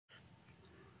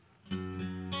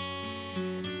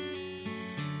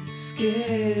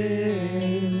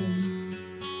skin.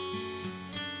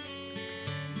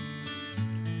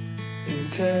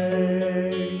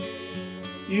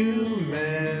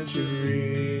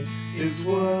 Integumentary is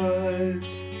what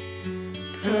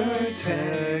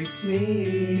protects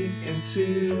me,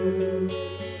 insulates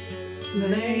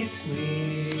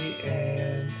me,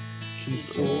 and keeps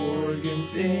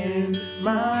organs in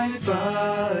my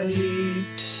body.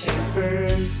 And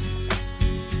first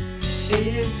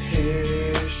is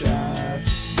hair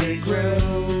shafts, they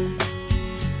grow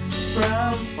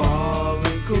from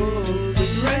follicles.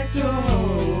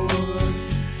 Arrector,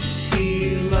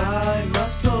 Pili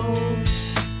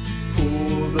muscles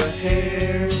pull the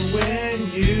hair when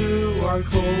you are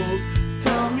cold.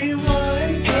 Tell me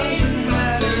why, doesn't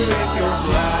matter if you're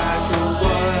black or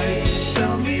white.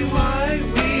 Tell me why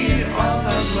we all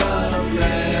have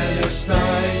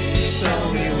melanocytes. Tell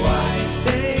me why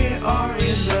they are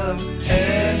in the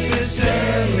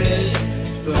epidermis,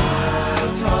 the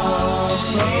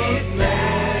topmost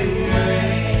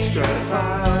layer.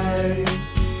 Stratified,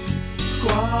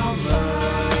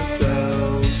 squamous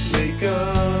cells make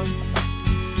up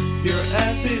your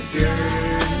epidermis.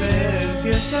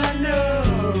 Yes, I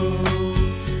know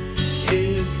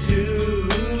it's too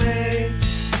late,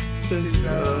 since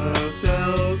the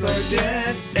cells are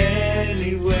dead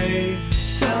anyway.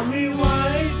 Tell me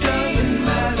why, doesn't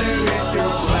matter if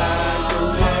you're black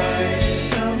or white.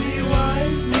 Tell me why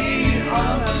we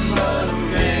all have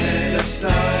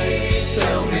melanocytes.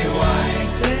 Tell me why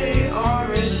they are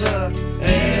in the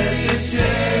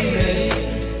epidermis,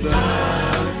 the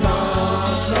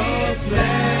topmost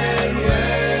layer.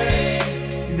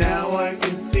 Now I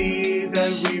can see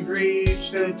that we've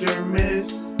reached the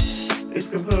dermis. It's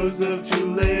composed of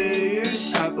two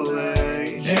layers,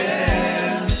 Pili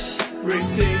and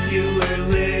reticular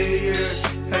layer.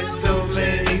 Has so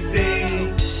many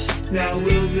things, now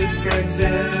we'll describe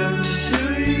them to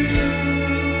you.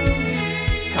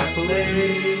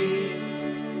 Pili,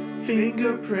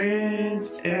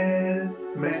 fingerprints and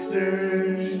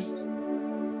masters,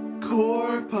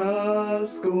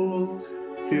 corpuscles,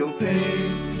 feel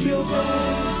pain, feel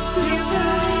pain, feel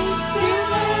pain, feel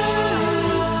pain.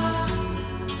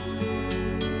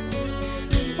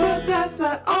 But that's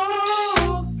not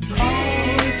all.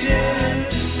 Collagen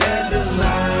and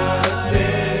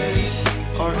elastin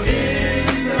are in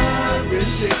the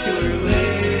reticular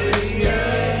layer.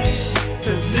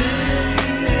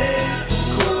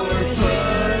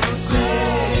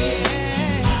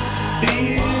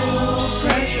 Feel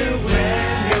pressure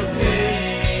when you're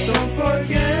pinched. Don't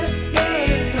forget,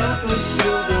 these help us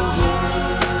feel the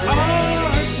world.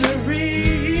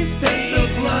 Arteries take the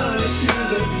blood to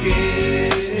the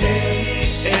skin,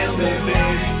 and the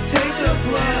veins take the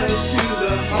blood to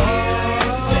the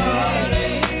heart.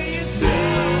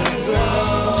 Still the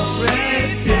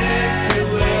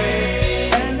reticular,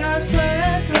 and our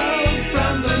sweat comes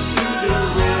from the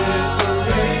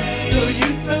pseudoreference. So you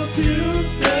smell too.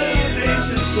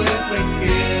 Plants make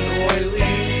skin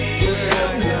oily. We're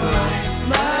at the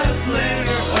last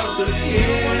layer of the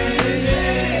skin. It is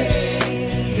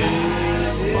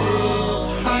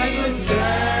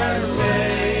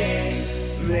hypodermis,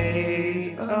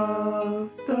 made of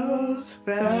those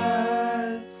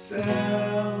fat cells.